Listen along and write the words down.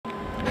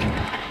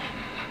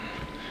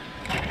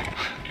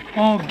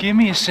Oh, give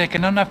me a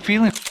second. I'm not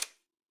feeling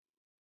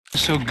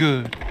so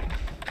good.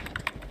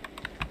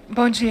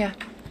 Bom dia.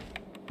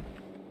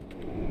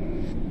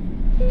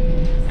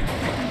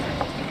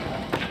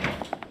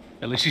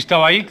 Alice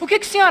estava aí? O que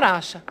o senhor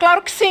acha?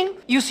 Claro que sim.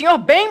 E o senhor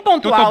bem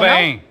pontual, Tudo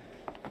bem.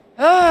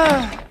 não?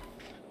 Ah...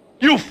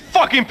 You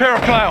fucking pair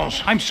of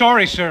clowns! I'm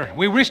sorry, sir.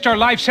 We risked our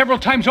lives several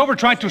times over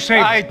trying to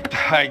save...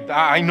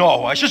 I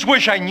know. I just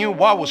wish I knew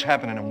what was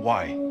happening and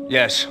why.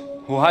 Yes.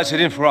 Who has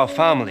it in for our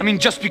family? I mean,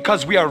 just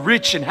because we are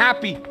rich and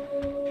happy.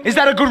 Is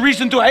that a good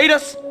reason to hate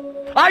us?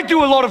 I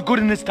do a lot of good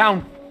in this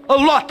town. A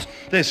lot!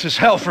 This is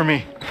hell for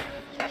me.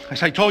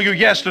 As I told you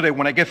yesterday,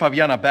 when I get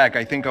Fabiana back,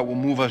 I think I will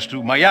move us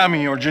to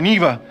Miami or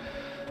Geneva.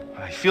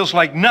 It feels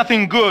like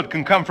nothing good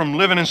can come from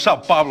living in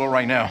São Paulo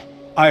right now.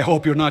 I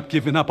hope you're not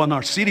giving up on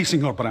our city,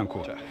 Senor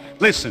Bronco.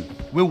 Listen,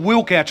 we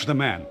will catch the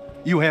man.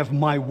 You have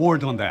my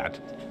word on that.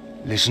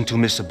 Listen to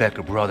Mr.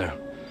 Becker, brother.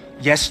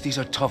 Yes, these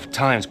are tough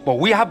times, but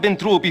we have been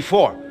through it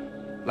before.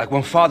 Like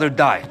when Father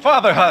died.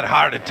 Father had a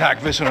heart attack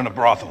visiting a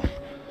brothel.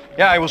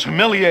 Yeah, it was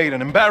humiliating,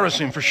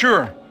 embarrassing, for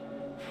sure.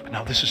 But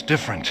now this is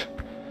different.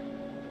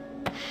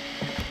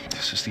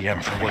 This is the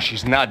end for me. Well,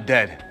 she's not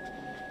dead.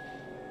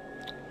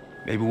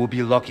 Maybe we'll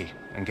be lucky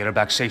and get her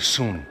back safe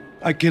soon.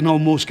 I can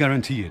almost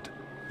guarantee it.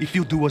 If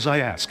you do as I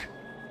ask.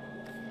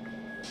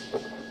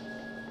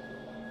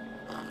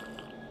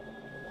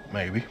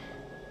 Maybe.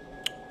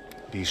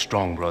 Be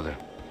strong, brother.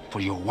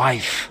 For your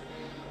wife.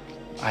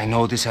 I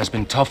know this has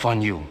been tough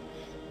on you,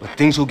 but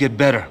things will get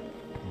better.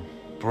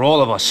 For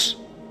all of us.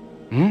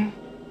 Hmm?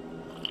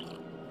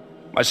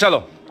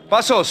 Marcelo,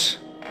 pasos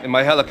in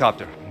my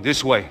helicopter.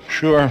 This way.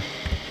 Sure.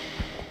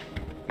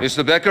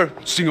 Mr. Becker?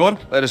 Senhor?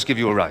 Let us give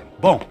you a ride.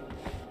 Bom.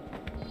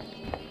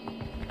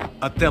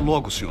 Até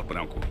logo, Senhor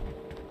Bronco.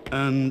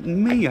 And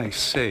may I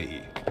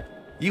say,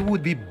 you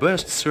would be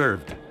best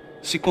served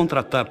se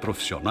contratar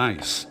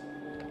profissionais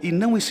e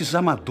não esses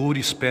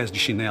amadores pés de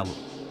chinelo.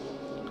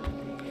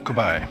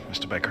 Goodbye,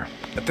 Mr. Baker.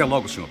 Até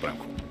logo, Sr.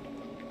 Bronco.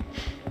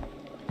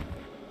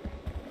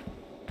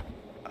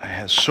 I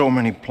had so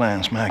many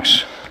plans,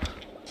 Max.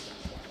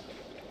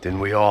 Didn't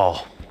we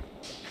all?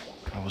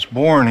 I was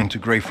born into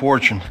great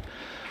fortune.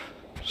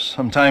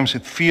 Sometimes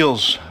it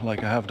feels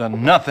like I have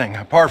done nothing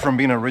apart from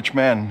being a rich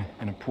man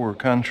in a poor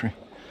country.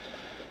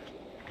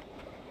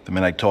 The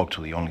men I talk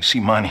to, they only see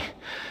money.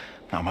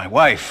 Now my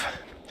wife,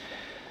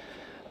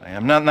 I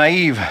am not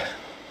naive.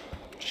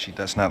 She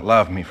does not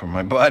love me for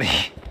my body.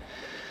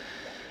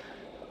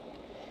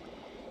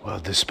 Well,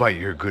 despite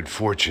your good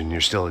fortune,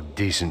 you're still a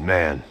decent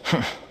man.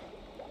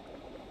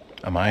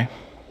 Am I?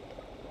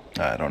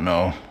 I don't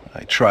know.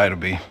 I try to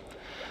be.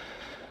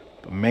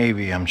 But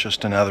maybe I'm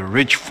just another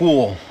rich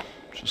fool,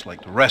 just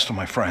like the rest of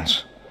my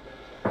friends.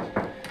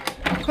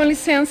 Com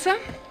licença.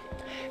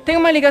 Tem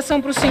uma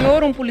ligação para o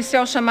senhor, um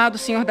policial chamado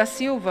Sr. da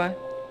Silva.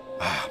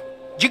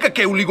 Diga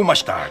que eu ligo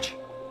mais tarde.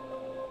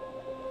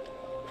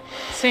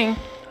 Sim.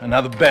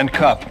 Another band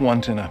cop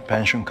wanting a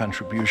pension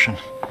contribution.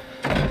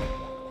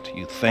 Do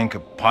you think a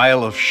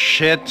pile of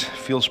shit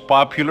feels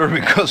popular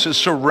because it's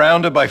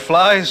surrounded by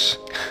flies?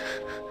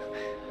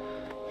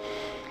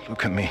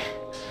 Look at me.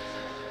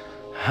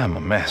 I'm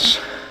a mess.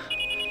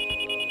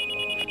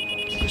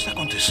 O que está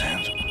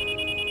acontecendo?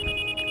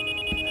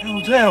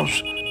 Meu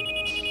Deus!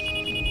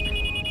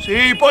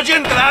 Sim, pode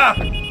entrar!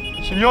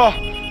 Senhor,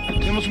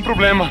 temos um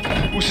problema.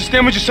 O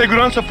sistema de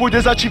segurança foi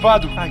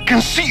desativado. I can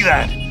see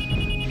that!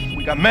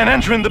 We got men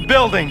entering the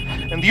building,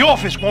 and the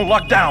office won't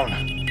lock down.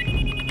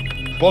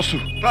 Posso?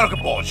 Claro que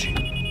pode.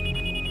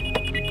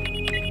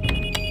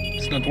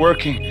 It's not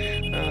working.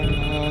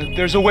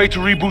 There's a way to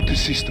reboot the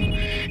system.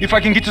 If I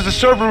can get to the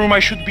server room, I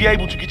should be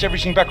able to get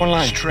everything back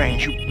online.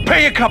 Strange. You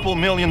pay a couple $1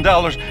 million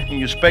and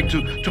you expect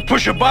to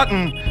push a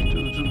button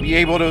to be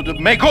able to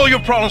make all your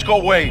problems go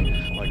away.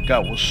 All I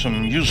got was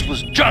some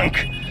useless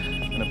junk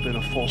and a bit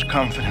of false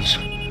confidence.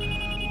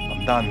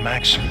 I'm done,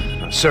 Max.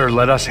 Sir,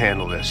 let us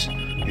handle this.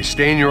 You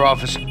stay in your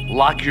office,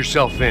 lock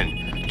yourself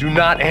in. Do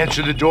not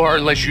answer the door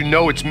unless you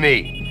know it's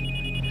me.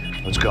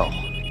 Let's go.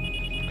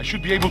 I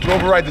should be able to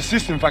override the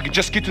system if I could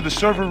just get to the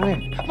server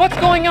room. What's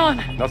going on?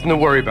 Nothing to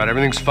worry about.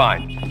 Everything's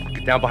fine.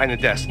 Get down behind the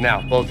desk.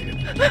 Now, both of you.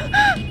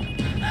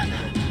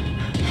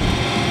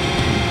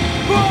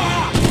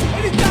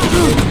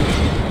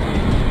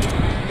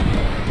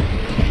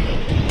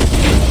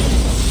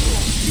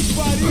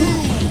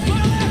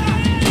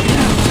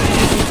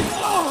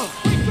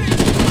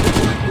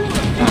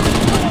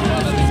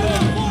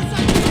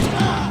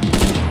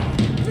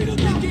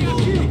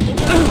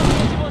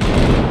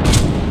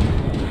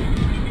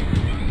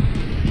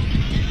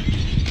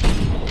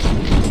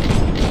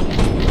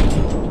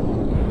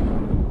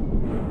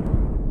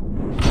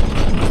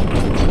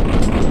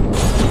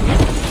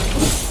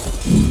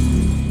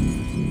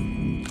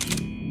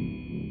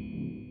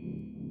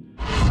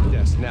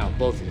 Now,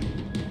 both of you.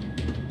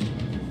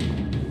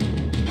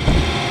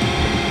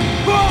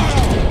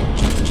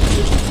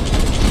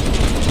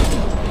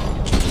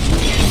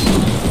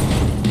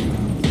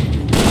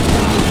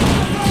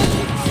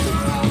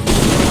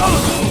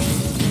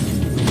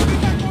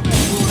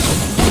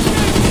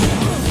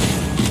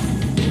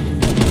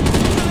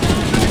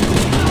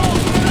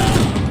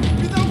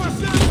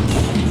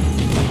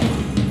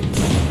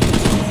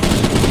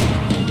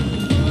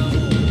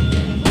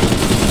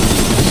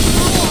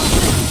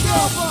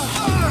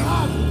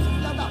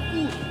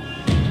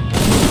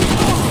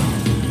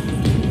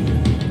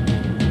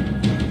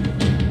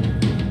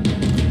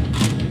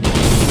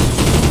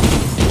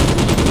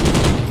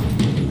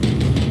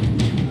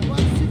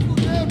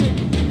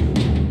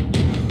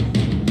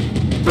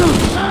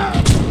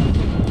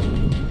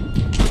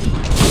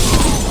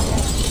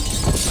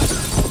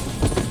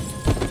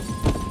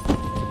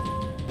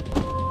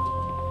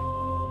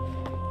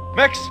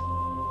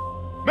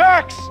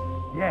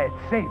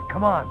 Dave,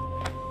 come on.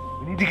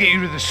 We need to get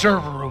you to the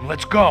server room.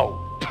 Let's go.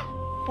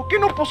 Por que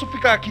não posso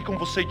ficar aqui com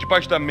você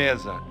debaixo da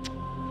mesa?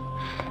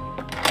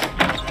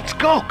 Let's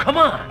go, come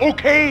on.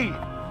 Okay,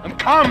 I'm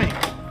coming.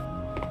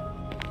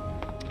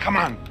 Come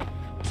on.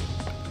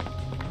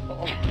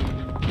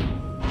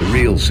 The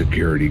real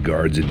security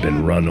guards had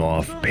been run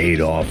off, paid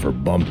off, or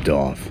bumped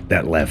off.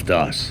 That left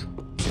us.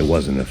 It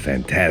wasn't a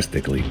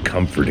fantastically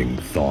comforting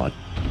thought.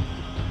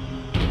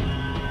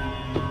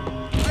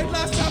 I'd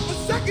last half a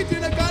second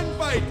in a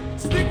gunfight!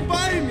 Stick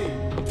by me!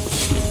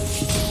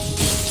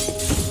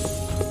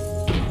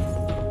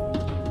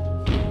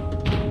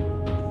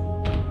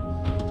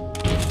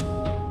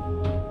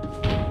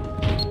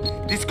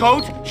 This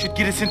code should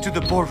get us into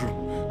the boardroom.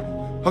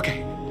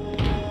 Okay.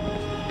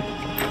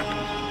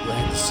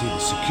 Glad to see the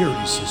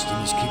security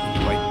system is keeping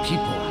the right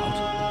people out.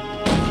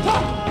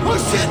 Oh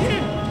shit!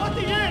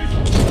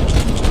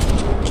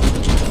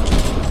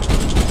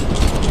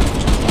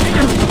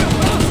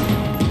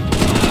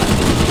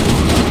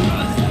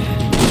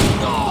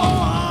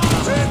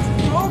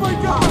 Oh my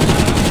god!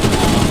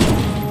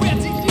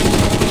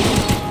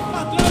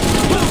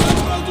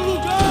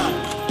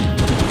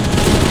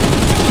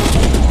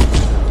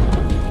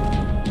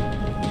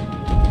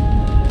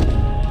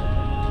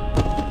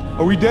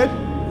 Are we dead?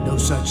 No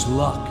such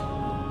luck.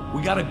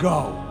 We gotta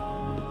go.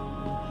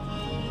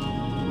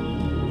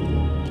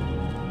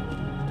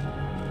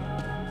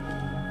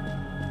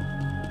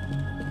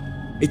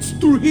 It's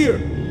through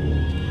here!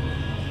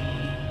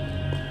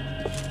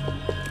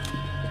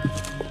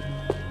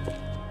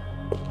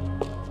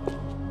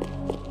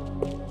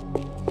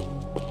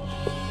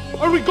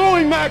 Are we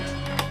going, Max?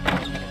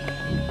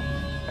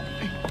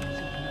 Hey,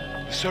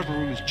 the server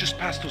room is just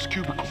past those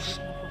cubicles.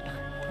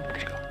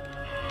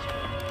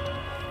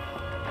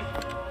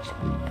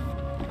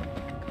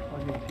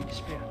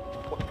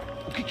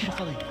 O que eu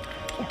falei?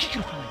 O que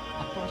eu falei?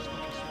 A próxima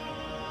pessoa.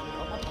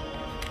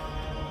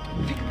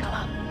 Fica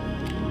calado.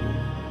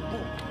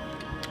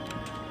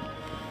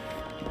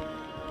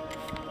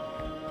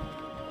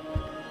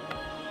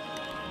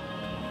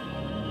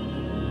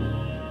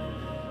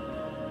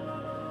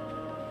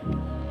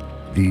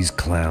 These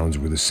clowns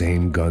were the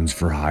same guns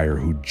for hire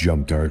who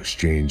jumped our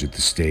exchange at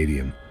the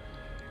stadium.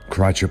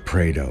 Crotcha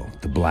Prado,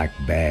 the Black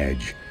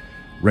Badge,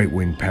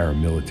 right-wing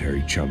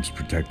paramilitary chumps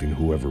protecting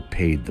whoever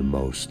paid the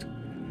most.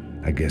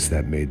 I guess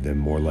that made them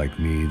more like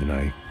me than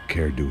I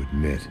cared to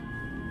admit.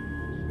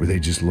 Were they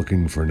just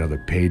looking for another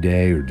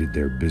payday, or did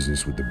their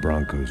business with the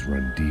Broncos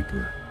run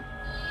deeper?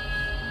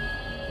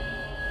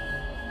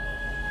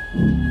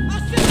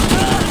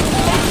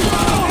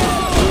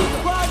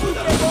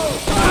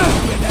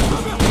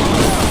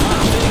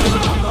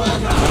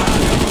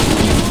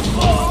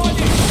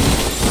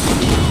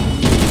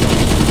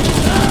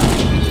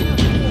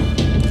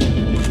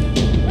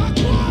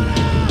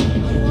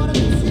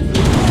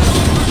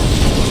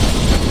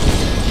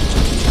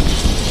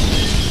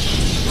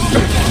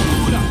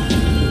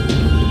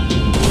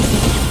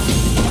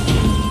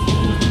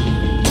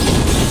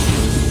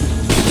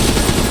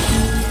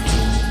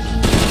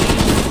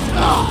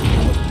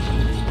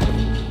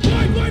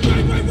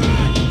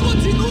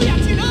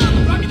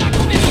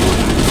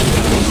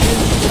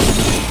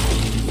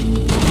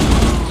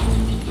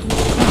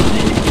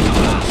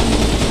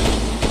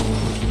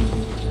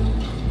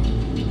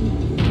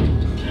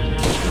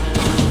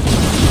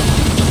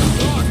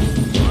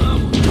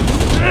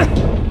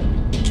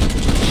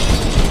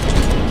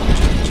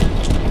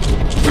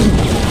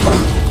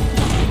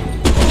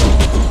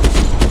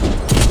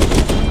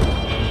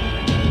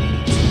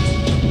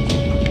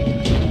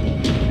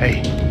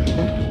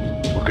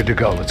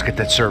 Let's get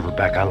that server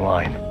back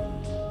online.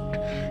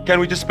 Can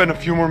we just spend a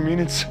few more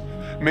minutes?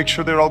 Make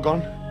sure they're all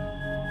gone?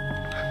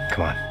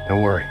 Come on,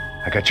 don't worry.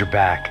 I got your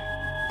back.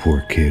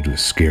 Poor kid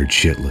was scared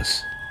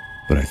shitless,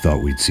 but I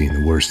thought we'd seen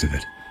the worst of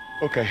it.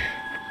 Okay.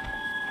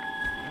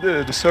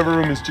 The server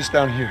room is just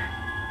down here.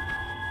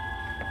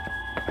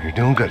 You're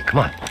doing good. Come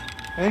on.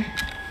 Hey,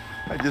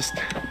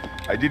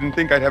 I didn't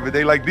think I'd have a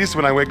day like this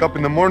when I wake up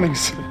in the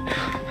mornings.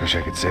 Wish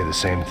I could say the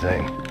same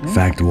thing.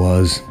 Fact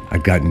was,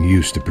 I'd gotten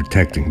used to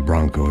protecting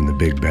Bronco in the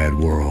big bad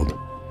world.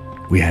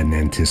 We hadn't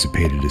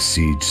anticipated a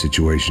siege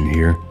situation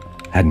here,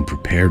 hadn't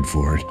prepared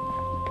for it.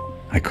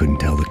 I couldn't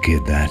tell the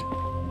kid that.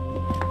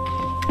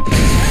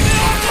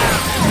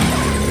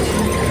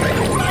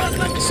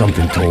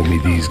 Something told me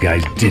these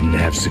guys didn't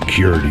have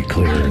security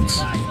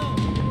clearance.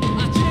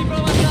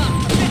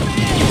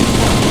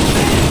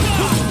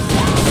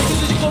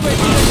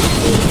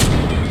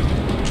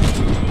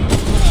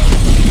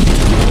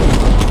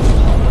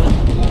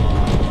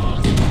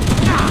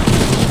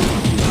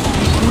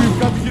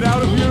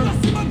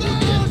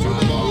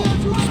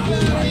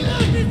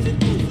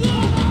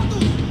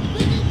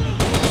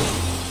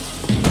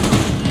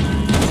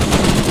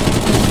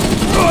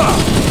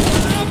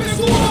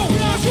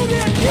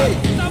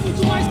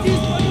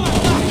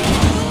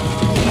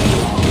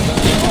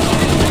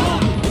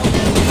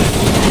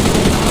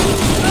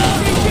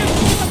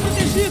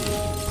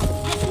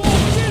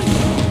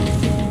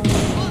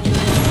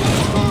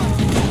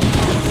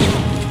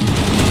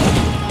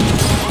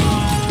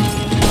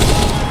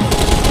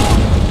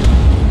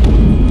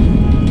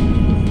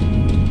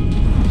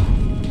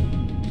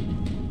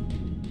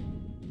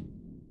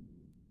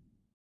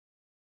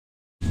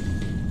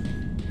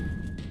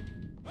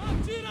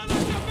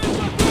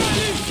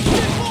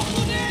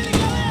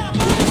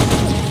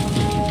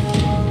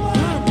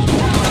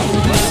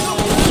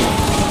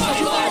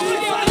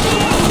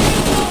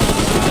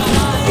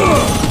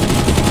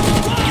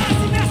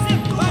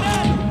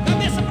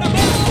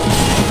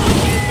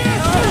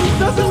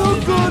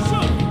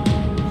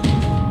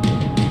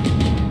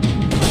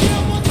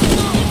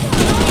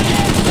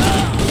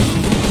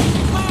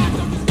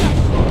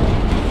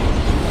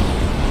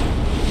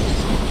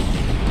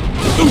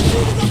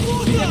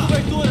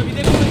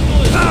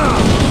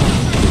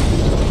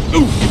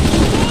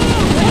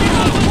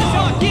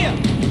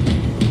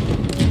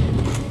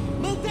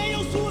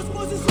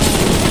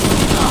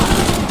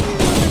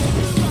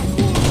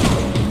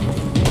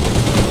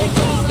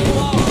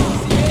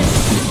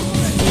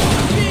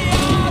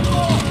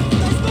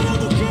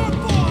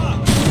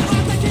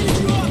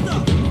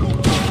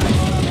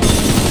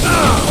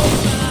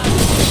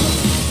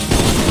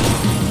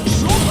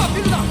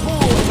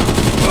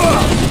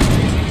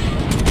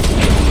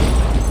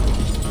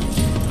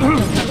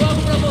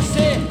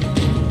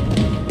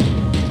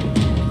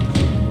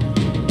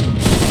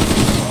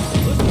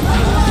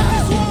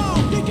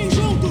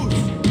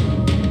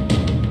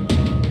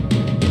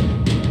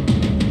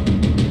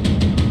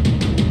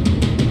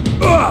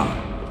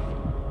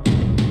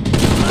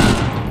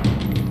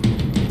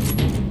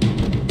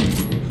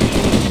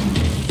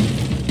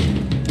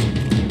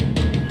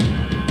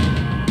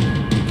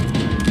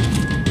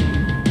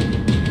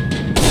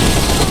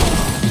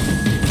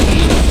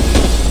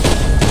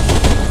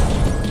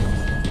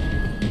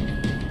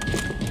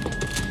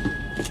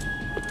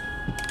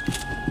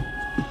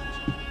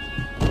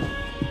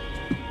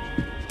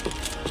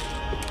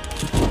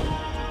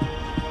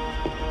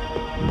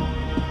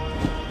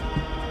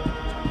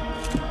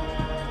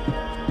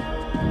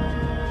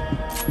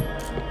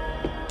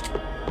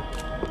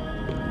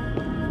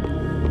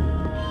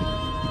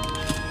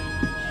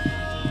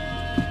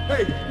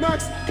 Hey,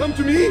 Max, come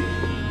to me!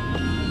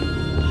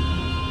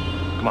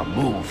 Come on,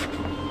 move.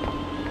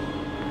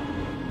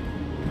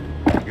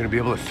 You gonna be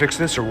able to fix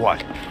this or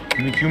what?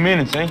 In a few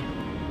minutes, eh?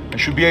 I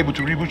should be able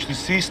to reboot the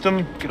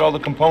system, get all the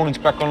components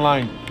back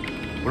online.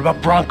 What about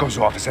Bronco's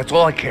office? That's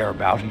all I care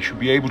about. You should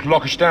be able to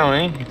lock us down,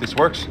 eh? If this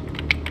works.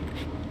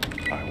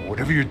 All right, well,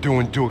 whatever you're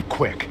doing, do it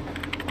quick.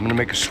 I'm gonna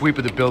make a sweep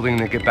of the building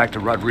and then get back to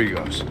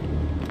Rodrigo's.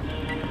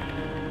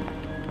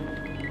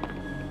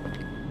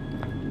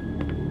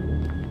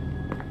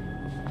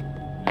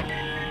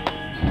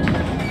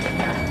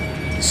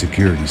 The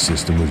security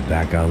system was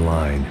back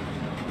online.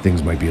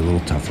 Things might be a little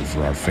tougher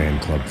for our fan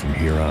club from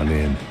here on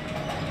in.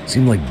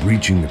 Seemed like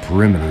breaching the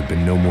perimeter had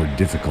been no more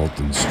difficult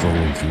than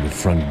strolling through the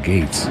front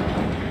gates.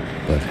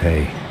 But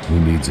hey, who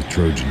needs a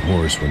Trojan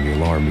horse when the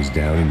alarm is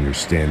down and your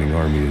standing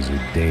army is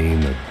a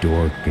dame, a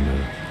dork, and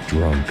a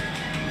drunk?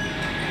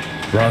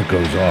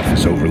 Bronco's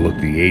office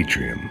overlooked the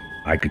atrium.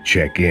 I could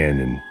check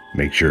in and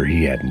make sure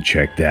he hadn't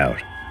checked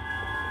out.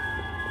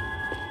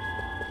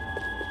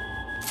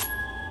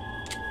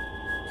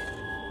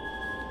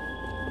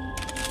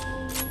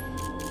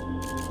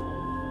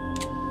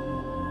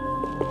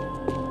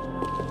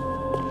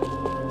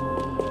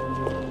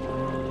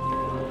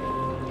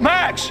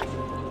 Max!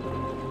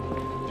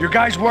 Your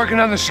guy's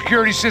working on the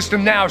security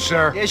system now,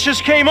 sir. It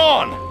just came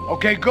on!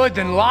 Okay, good,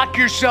 then lock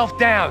yourself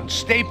down.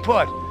 Stay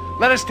put.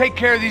 Let us take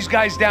care of these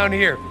guys down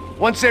here.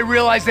 Once they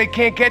realize they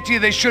can't get to you,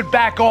 they should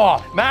back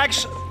off.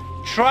 Max,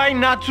 try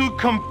not to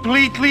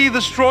completely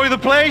destroy the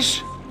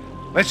place.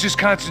 Let's just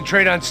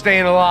concentrate on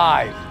staying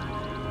alive.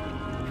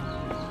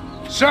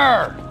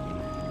 Sir!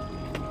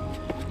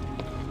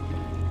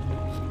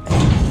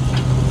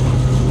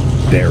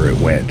 There it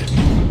went.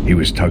 He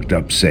was tucked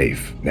up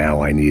safe.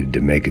 Now I needed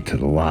to make it to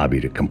the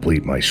lobby to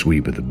complete my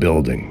sweep of the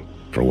building,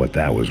 for what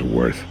that was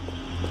worth.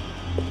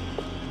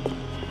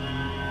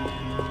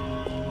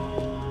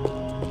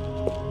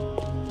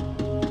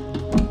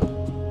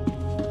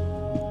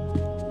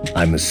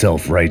 I'm a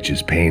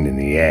self-righteous pain in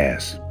the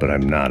ass, but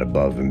I'm not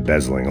above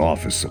embezzling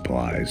office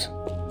supplies.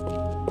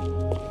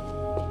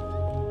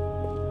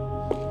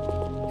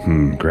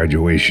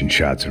 Graduation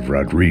shots of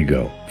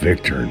Rodrigo,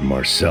 Victor, and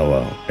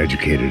Marcelo,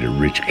 educated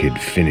at rich kid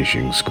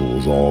finishing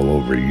schools all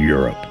over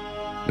Europe.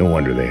 No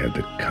wonder they had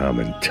the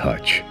common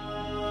touch.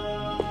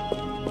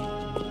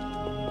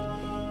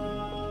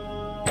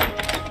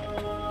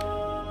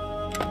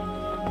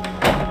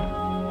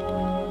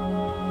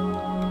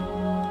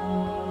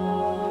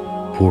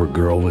 Poor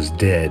girl was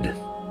dead,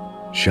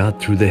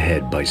 shot through the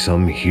head by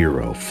some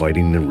hero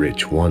fighting the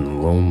rich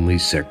one lonely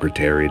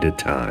secretary at a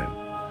time.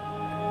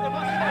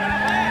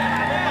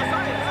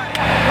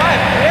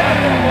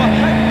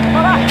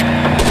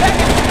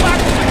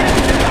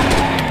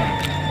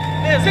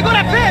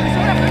 Segura firme,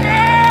 segura firme!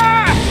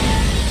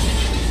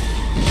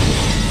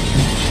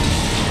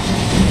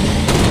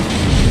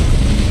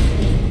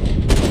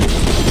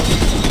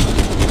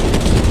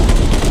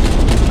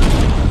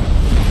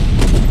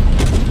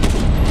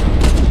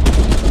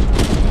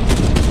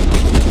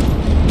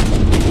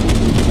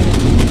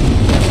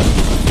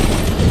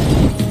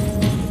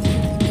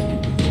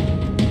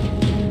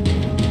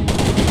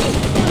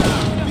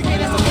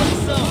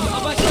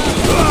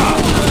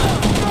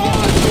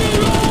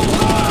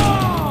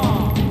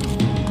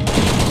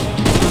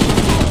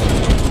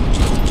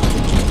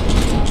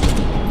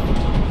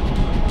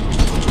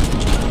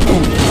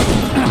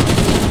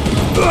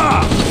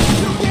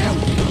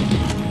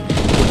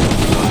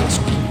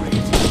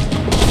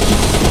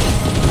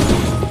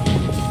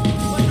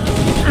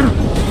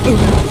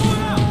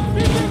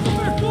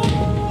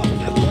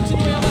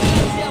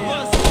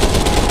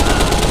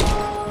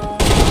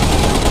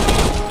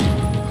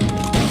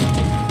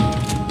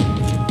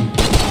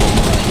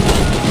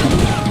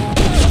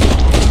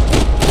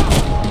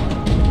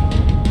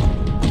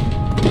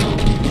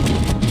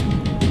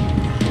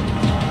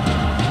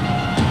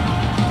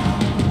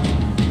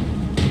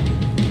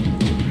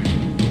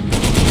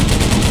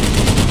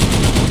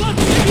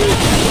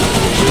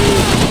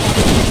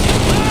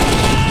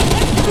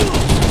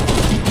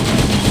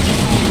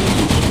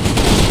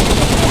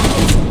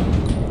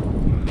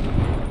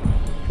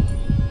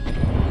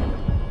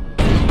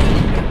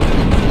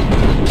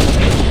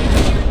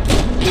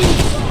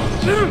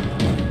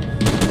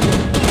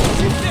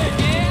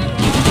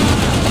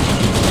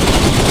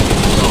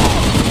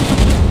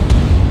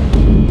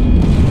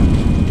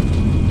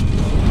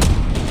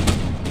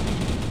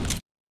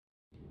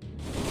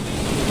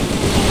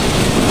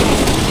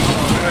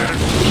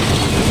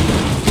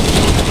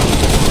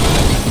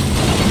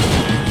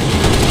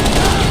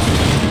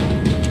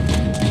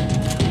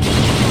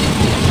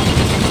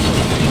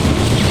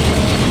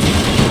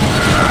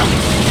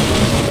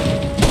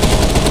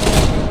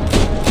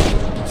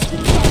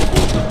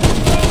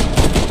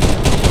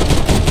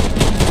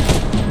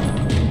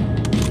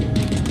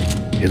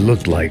 It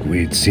looked like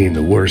we'd seen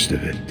the worst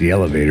of it. The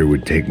elevator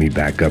would take me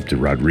back up to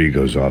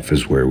Rodrigo's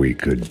office where we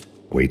could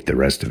wait the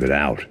rest of it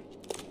out.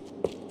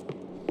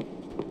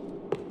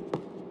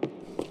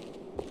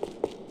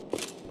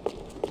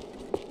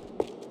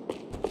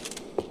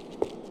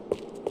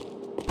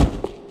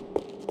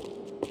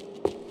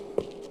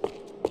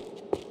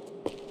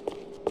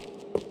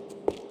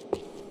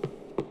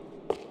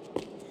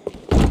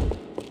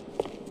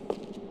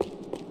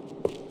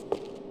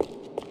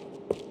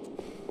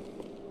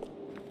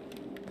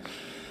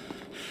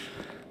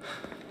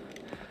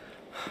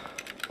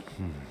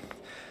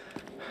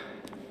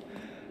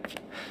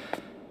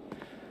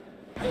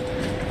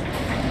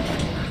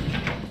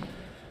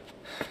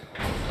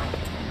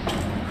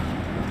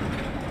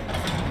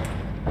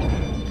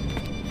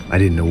 I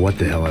didn't know what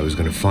the hell I was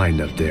gonna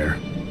find up there,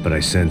 but I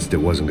sensed it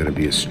wasn't gonna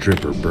be a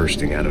stripper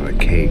bursting out of a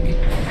cake.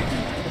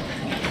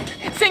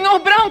 Senor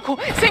Bronco!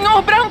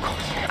 Senor Bronco!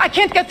 I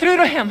can't get through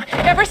to him.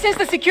 Ever since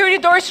the security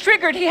door is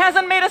triggered, he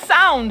hasn't made a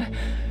sound.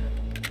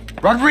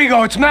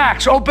 Rodrigo, it's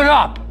Max. Open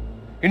up.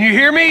 Can you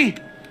hear me?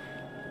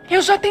 Eu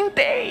já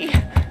tentei.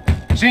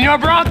 Senor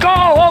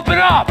Bronco, open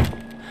up!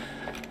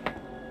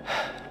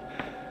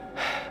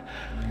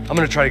 I'm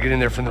gonna try to get in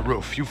there from the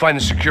roof. You find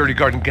the security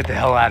guard and get the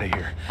hell out of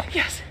here.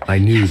 Yes. I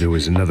knew there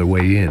was another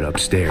way in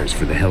upstairs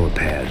for the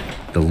helipad,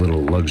 the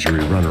little luxury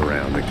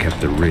runaround that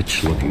kept the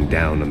rich looking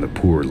down on the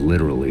poor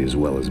literally as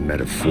well as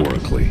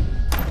metaphorically.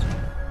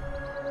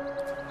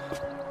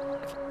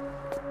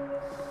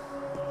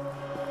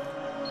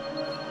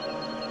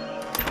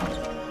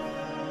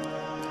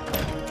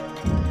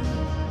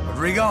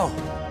 Rodrigo!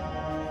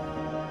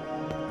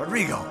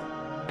 Rodrigo!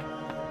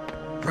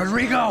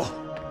 Rodrigo!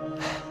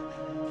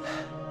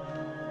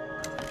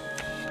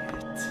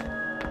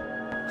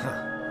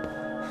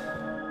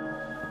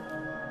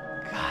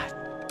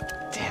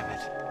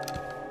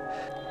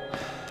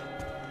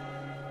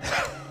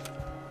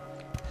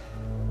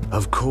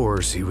 Of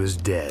course, he was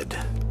dead.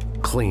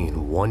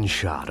 Clean, one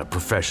shot, a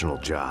professional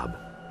job.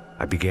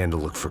 I began to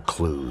look for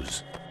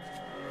clues.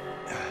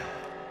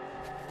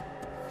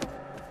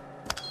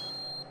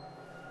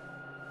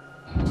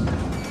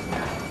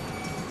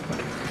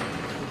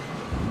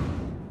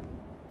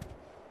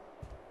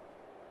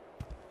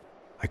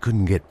 I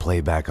couldn't get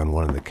playback on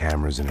one of the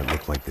cameras and it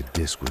looked like the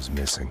disc was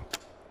missing.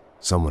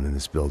 Someone in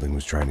this building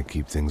was trying to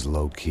keep things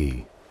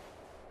low-key.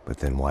 But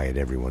then why had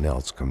everyone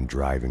else come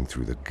driving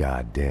through the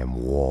goddamn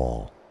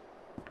wall?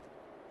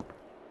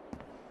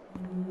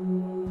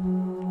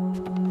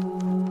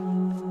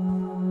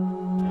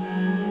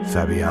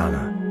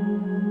 Fabiana.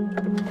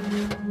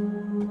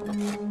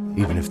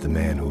 Even if the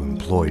man who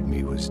employed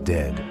me was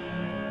dead,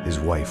 his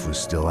wife was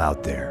still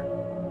out there.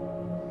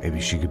 Maybe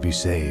she could be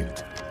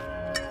saved.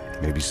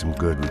 Maybe some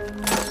good would...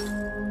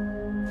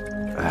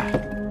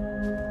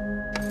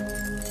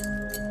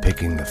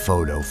 Picking the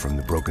photo from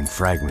the broken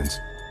fragments,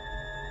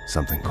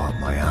 something caught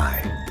my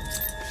eye.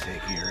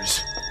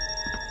 Figures.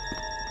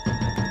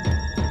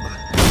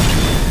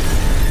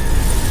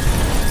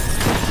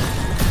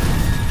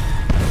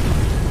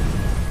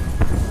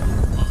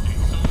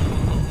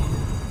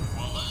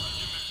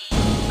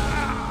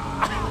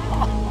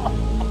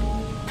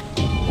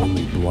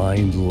 Only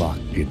blind luck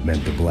it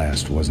meant the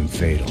blast wasn't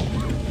fatal.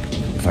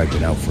 If I'd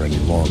been out for any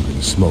longer,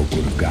 the smoke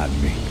would have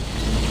gotten me.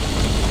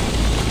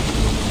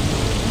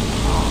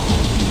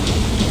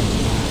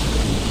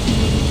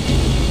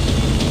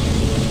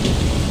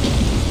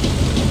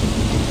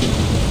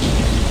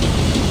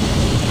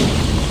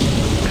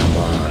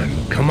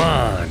 Come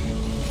on!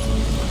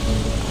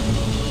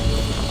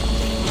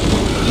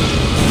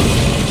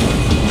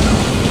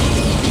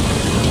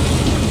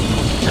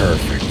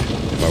 Perfect.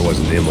 If I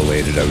wasn't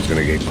immolated, I was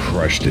gonna get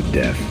crushed to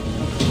death.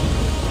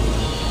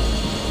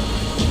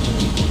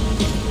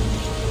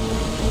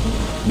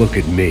 Look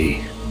at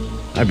me.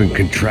 I've been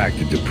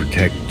contracted to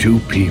protect two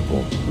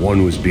people.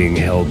 One was being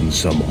held in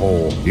some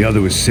hole. The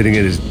other was sitting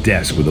at his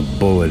desk with a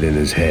bullet in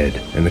his head.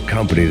 And the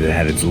company that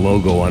had its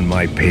logo on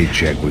my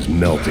paycheck was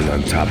melting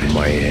on top of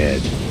my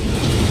head.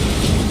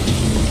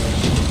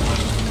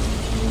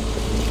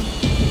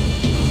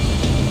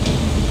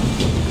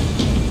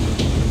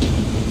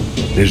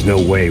 There's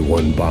no way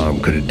one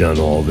bomb could have done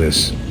all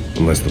this,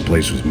 unless the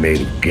place was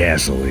made of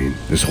gasoline.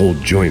 This whole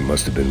joint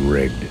must have been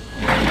rigged.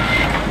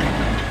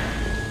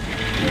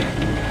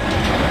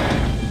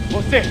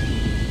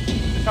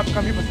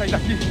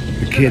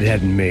 The kid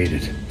hadn't made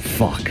it.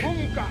 Fuck.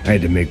 I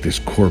had to make this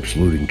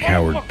corpse-looting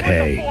coward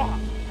pay.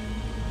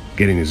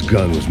 Getting his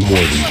gun was more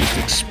than just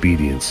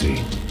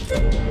expediency.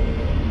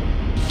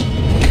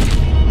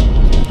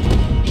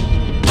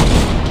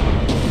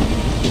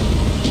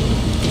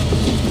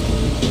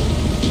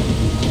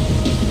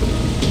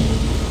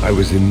 I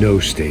was in no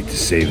state to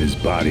save his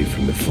body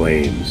from the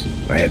flames.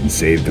 I hadn't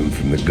saved him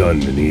from the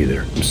gunman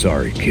either. I'm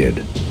sorry,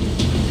 kid.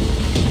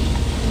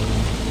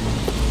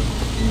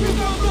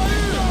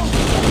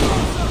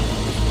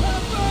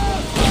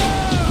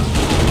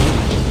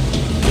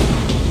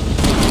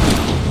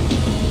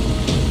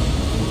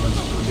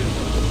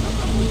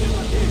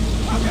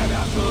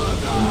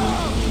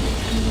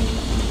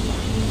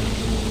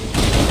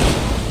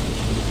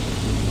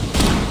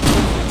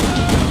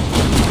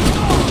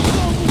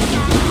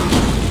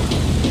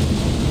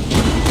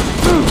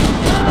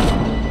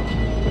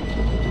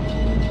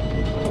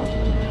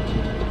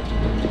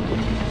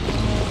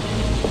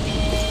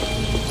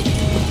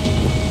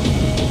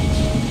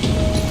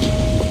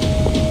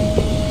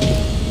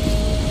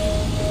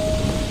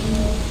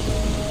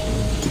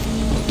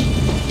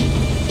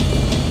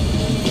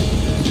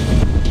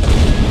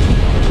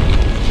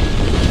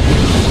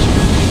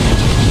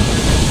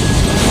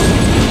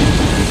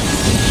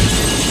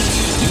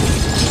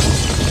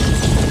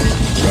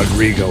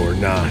 Rodrigo or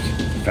not,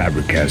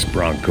 Fabricast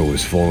Bronco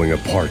is falling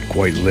apart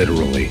quite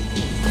literally.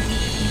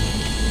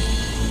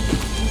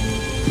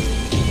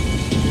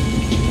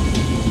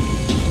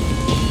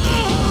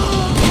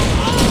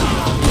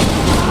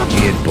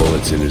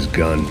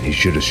 gun. He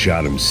should have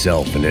shot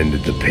himself and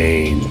ended the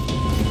pain.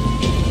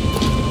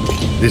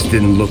 This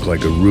didn't look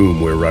like a room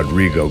where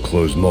Rodrigo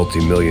closed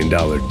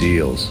multi-million-dollar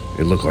deals.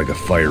 It looked like a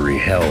fiery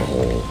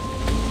hellhole.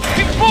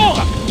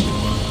 Empurra!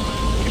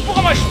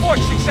 Empurra mais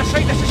forte, sem que você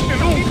sair dessa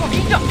espelunca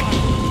ainda!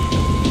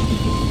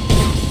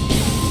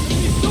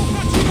 Missão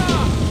pra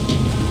tirar!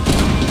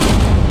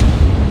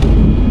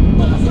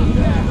 Nossa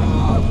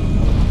terra!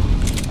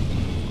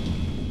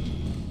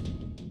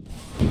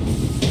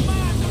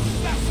 Mata,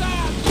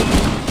 desgraçado!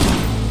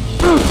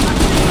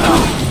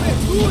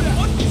 Abertura!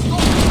 Onde estou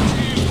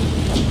contigo?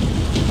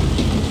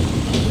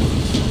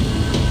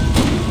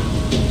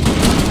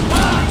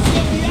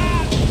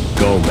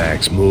 Go,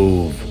 Max,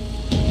 move.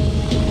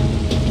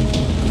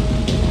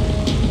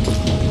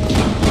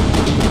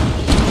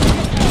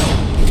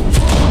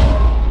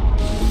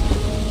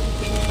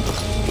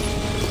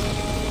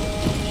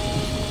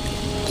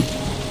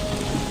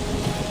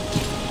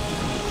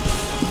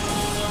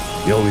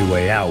 The only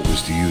way out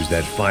was to use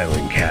that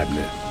filing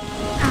cabinet.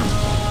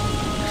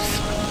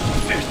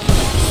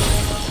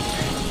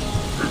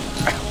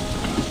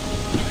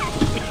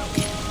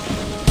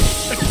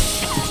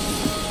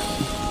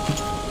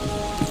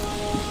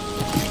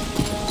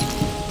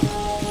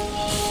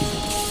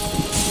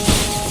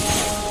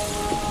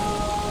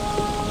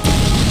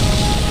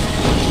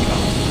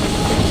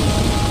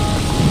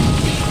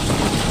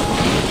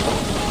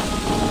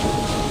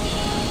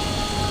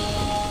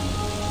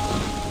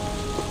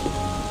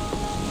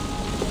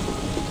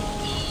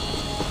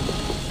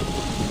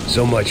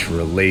 So much for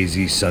a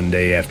lazy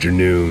Sunday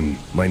afternoon.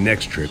 My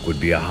next trick would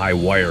be a high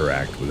wire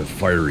act with a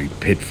fiery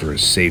pit for a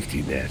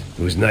safety net.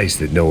 It was nice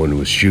that no one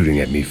was shooting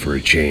at me for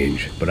a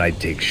change, but I'd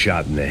take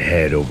shot in the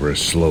head over a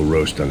slow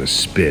roast on a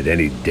spit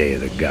any day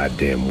of the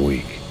goddamn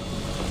week.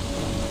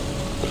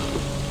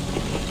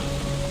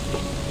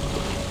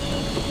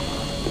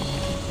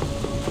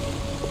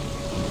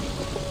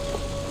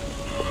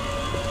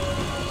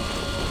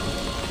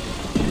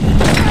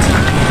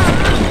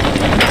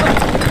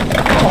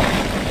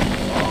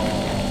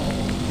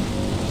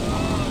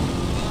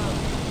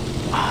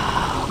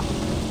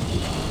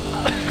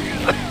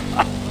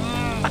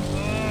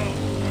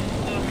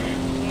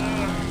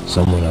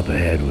 Someone up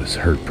ahead was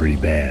hurt pretty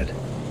bad.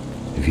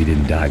 If he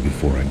didn't die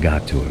before I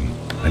got to him,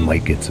 I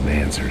might get some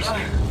answers.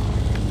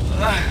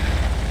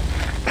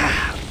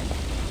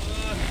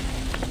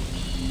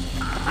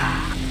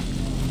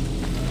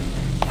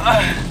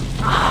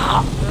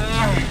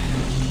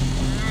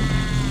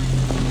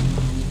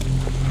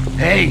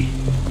 Hey!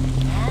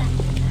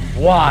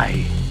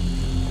 Why?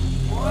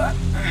 What?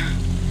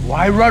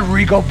 Why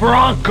Rodrigo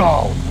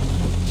Bronco?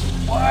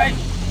 Why?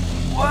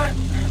 What?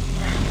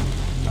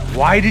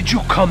 Why did you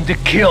come to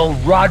kill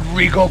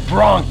Rodrigo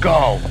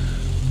Bronco?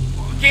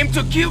 We came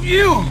to kill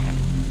you!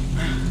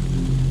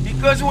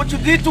 Because of what you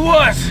did to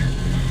us!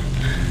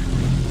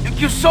 You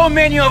killed so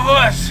many of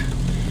us!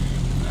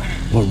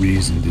 What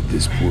reason did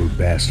this poor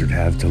bastard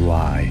have to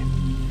lie?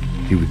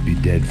 He would be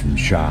dead from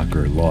shock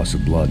or loss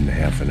of blood in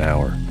half an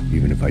hour,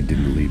 even if I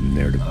didn't leave him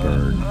there to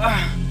burn.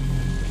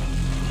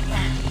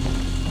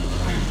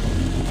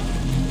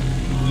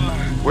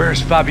 Where's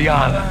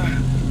Fabiana?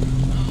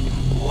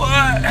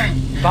 What?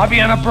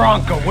 Fabiana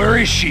Bronco, where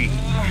is she?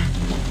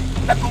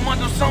 That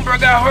Commando Sombra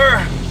got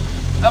her!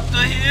 Up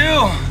the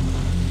hill!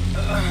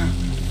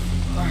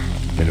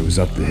 Then it was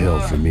up the hill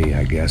for me,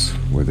 I guess,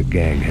 where the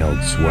gang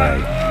held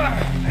sway.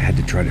 I had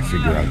to try to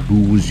figure out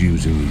who was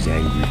using these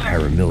angry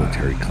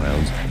paramilitary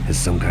clowns as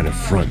some kind of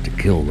front to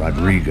kill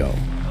Rodrigo.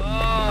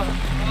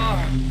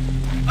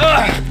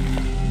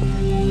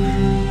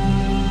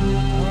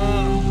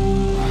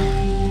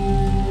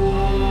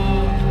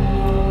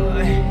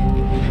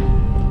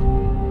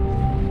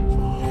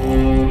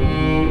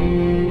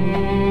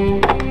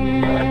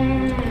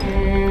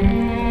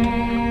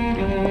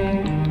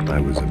 I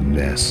was a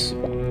mess.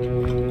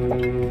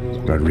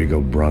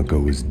 Rodrigo Bronco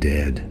was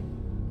dead.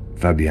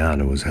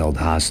 Fabiana was held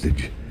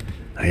hostage.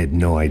 I had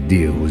no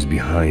idea who was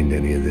behind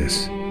any of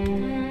this.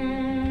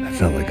 I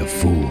felt like a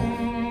fool.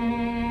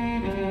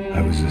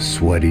 I was a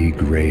sweaty,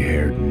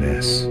 gray-haired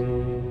mess.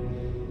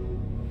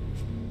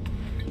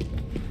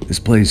 This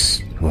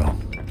place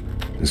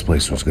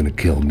was gonna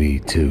kill me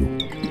too.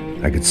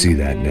 I could see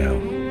that now.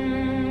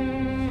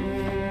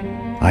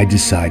 I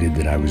decided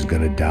that I was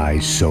gonna die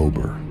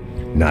sober,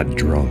 not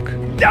drunk.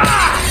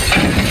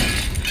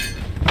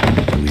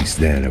 At least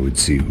then I would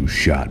see who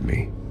shot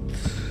me.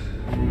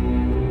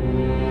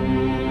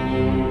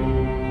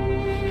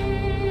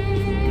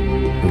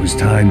 It was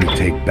time to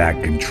take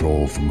back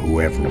control from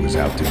whoever was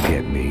out to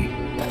get me.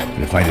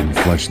 And if I didn't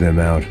flush them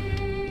out,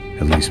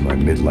 at least my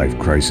midlife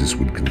crisis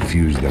would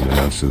confuse them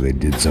enough so they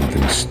did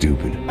something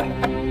stupid.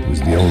 It was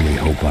the only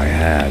hope I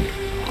had.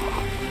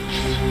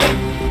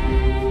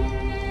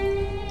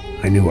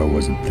 I knew I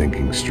wasn't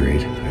thinking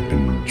straight. I'd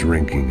been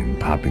drinking and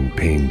popping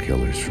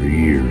painkillers for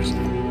years.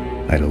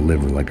 I had a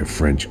liver like a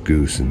French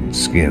goose and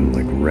skin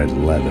like red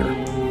leather.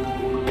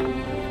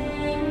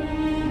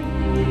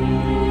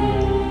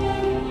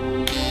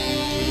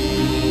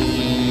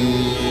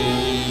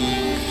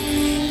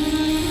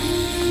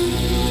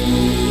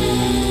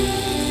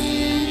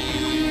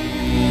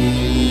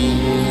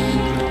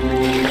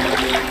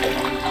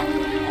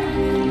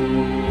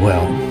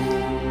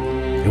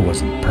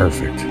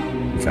 perfect.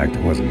 In fact,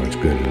 it wasn't much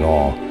good at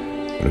all,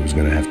 but it was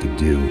gonna have to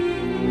do.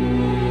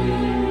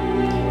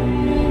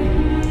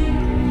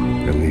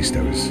 At least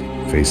I was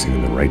facing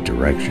in the right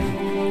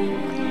direction.